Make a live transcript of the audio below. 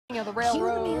Of the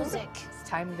railroad. Cue music. It's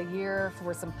time of the year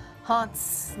for some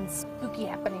haunts and spooky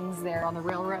happenings there on the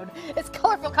railroad. It's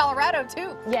colorful Colorado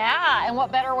too. Yeah, and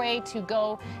what better way to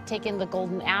go take in the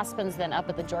golden aspens than up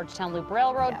at the Georgetown Loop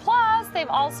Railroad. Yeah. Plus, they've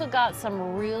also got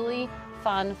some really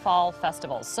fun fall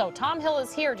festivals. So Tom Hill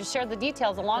is here to share the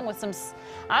details along with some,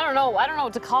 I don't know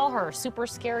what to call her, super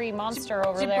scary monster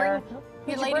over there.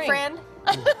 Your lady friend?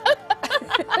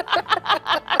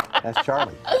 That's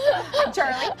Charlie. Hi,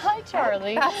 Charlie. Hi,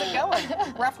 Charlie. How's it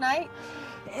going? Rough night?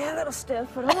 Yeah, a little stiff,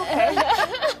 but I'm okay.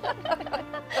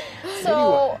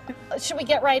 So, should we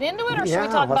get right into it, or should we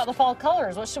talk about the fall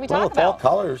colors? What should we talk about? Well, the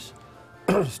fall colors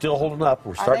still holding up.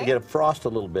 We're starting to get a frost a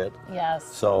little bit. Yes.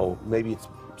 So maybe it's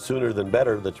sooner than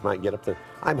better that you might get up there.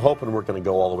 I'm hoping we're going to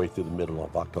go all the way through the middle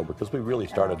of October because we really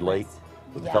started late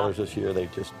with the colors this year. They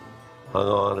just hung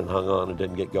on and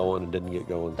didn't get going and didn't get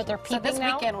going. But they're peeping so this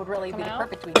now? weekend would really be the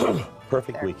perfect weekend.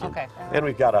 Perfect weekend. Okay. And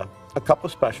we've got a couple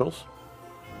of specials.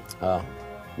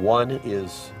 One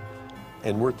is,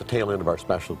 and we're at the tail end of our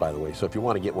specials, by the way, so if you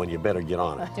want to get one, you better get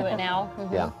on it. Do it now?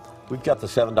 Mm-hmm. Yeah. We've got the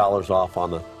 $7 off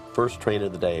on the first train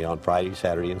of the day on Friday,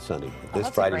 Saturday, and Sunday. This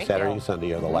Friday, Saturday, and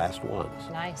Sunday are the last ones.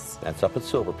 Nice. That's up at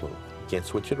Silver Plume. You can't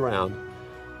switch it around,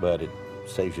 but it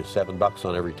saves you $7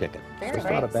 on every ticket. Very so it's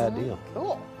not a bad deal.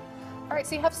 Cool. All right,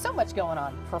 so you have so much going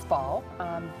on for fall.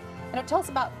 Tell us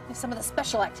about some of the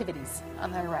special activities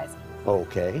on the horizon.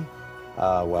 Okay.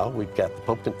 Well, we've got the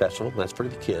Pumpkin Festival, and that's for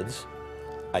the kids.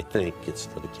 I think it's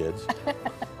for the kids.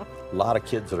 A lot of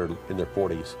kids that are in their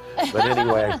 40s. But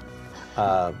anyway,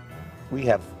 we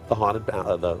have the haunted,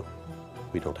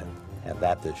 we don't have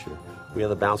that this year. We have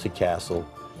the bouncy castle.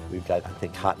 We've got, I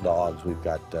think, hot dogs. We've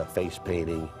got face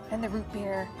painting. And the root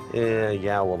beer.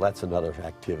 Yeah, well, that's another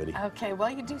activity. Okay, well,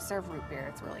 you do serve root beer.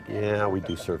 It's really good. Yeah, we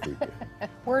do serve root beer.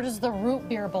 Where does the root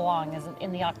beer belong? Is it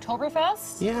in the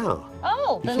Oktoberfest? Yeah.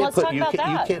 Oh, then let's talk about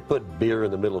that. You can't put beer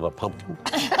in the middle of a pumpkin.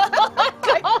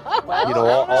 Well, you know,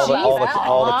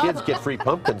 all the kids get free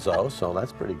pumpkins, though, so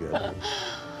that's pretty good. All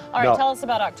right, tell us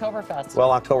about Oktoberfest. Well,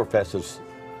 Oktoberfest is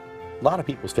a lot of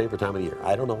people's favorite time of the year.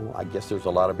 I don't know. I guess there's a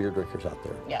lot of beer drinkers out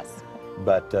there. Yes.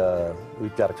 But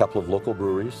we've got a couple of local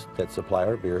breweries that supply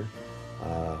our beer.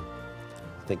 I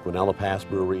think Winella Pass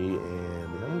Brewery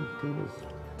and the other team is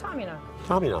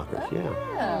Tommyknockers,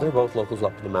 yeah. They're both locals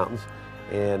up in the mountains.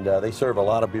 And they serve a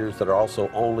lot of beers that are also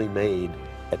only made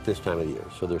at this time of the year.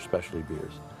 So they're specialty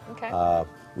beers. Okay.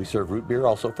 We serve root beer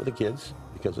also for the kids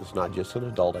because it's not just an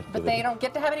adult activity. But they don't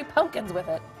get to have any pumpkins with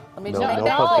it. Let me No, just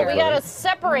no, we gotta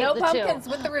separate the two. No pumpkins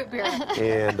with the root beer.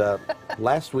 And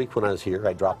last week when I was here,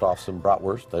 I dropped off some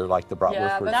bratwurst. They're like the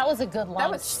bratwurst. Yeah, that was a good lunch.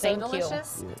 That was so Thank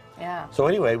delicious. you. Yeah. So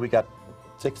anyway, we got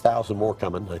 6,000 more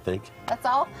coming, I think. That's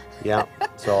all? Yeah.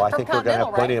 So I think we're going to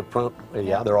have plenty Continental, of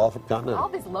yeah, they're all from Continental. All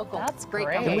these local. That's great.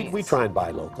 great. companies. We try and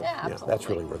buy local. Yeah, That's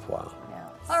really worthwhile.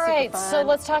 All right, so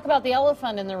let's talk about the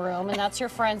elephant in the room, and that's your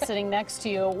friend sitting next to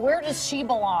you. Where does she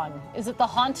belong? Is it the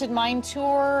Haunted Mine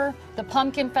Tour, the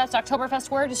Pumpkin Fest, Oktoberfest?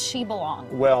 Where does she belong?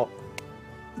 Well,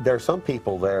 there are some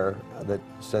people there that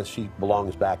says she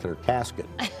belongs back in her casket.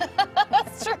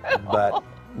 That's true. But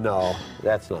no,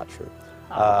 that's not true.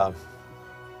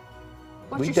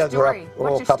 What's your story?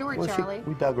 What's your story, Charlie?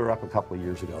 We dug her up a couple of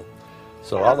years ago.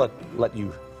 So I'll let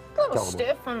you A little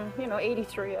stiff from,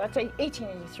 83. I'd say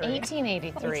 1883.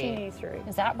 1883. 1883.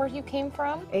 Is that where you came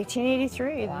from?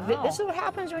 1883. Wow. This is what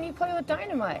happens when you play with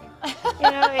dynamite.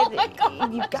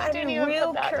 You've got to be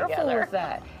real careful with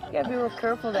that. You got to be real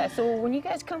careful with that. So when you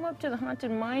guys come up to the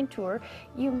Haunted Mine Tour,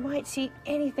 you might see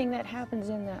anything that happens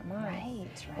in that mine.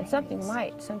 Right. And something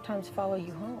might sometimes follow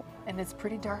you home. And it's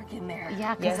pretty dark in there.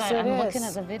 Yeah, because Yes, I'm it looking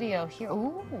is. at the video here.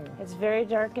 Ooh. It's very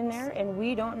dark in there, and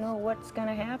we don't know what's going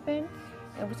to happen.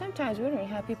 And sometimes we don't even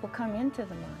have people come into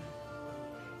the mine.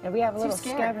 And we have a little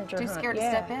scavenger hunt. Too scared to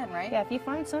step in, right? Yeah, if you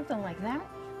find something like that.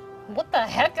 What the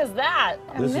heck is that?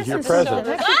 This is your present.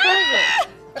 That's your present.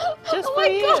 Just for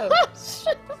you. Gosh.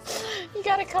 You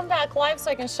got to come back live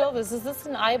so I can show this. Is this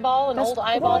an eyeball, old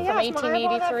eyeball from it's my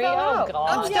eyeball that 1883? fell Oh, out. God.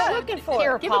 I'm still looking for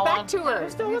Here, it. Give it back to her. I'm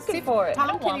still looking for it.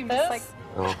 Tom, can you just like...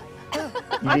 Oh.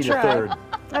 You I need a tried. third.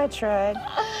 I tried.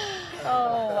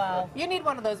 Oh, wow. You need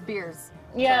one of those beers.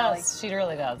 Yes, she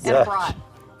really does. And a brat.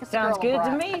 Sounds good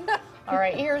to me. All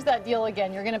right, here's that deal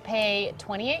again. You're going to pay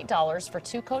 $28 for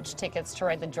 2 coach tickets to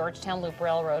ride the Georgetown Loop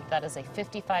Railroad. That is a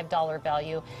 $55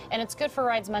 value. And it's good for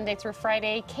rides Monday through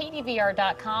Friday.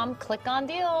 KDVR.com. Click on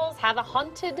deals. Have a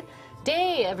haunted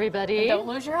day, everybody. And don't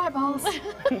lose your eyeballs.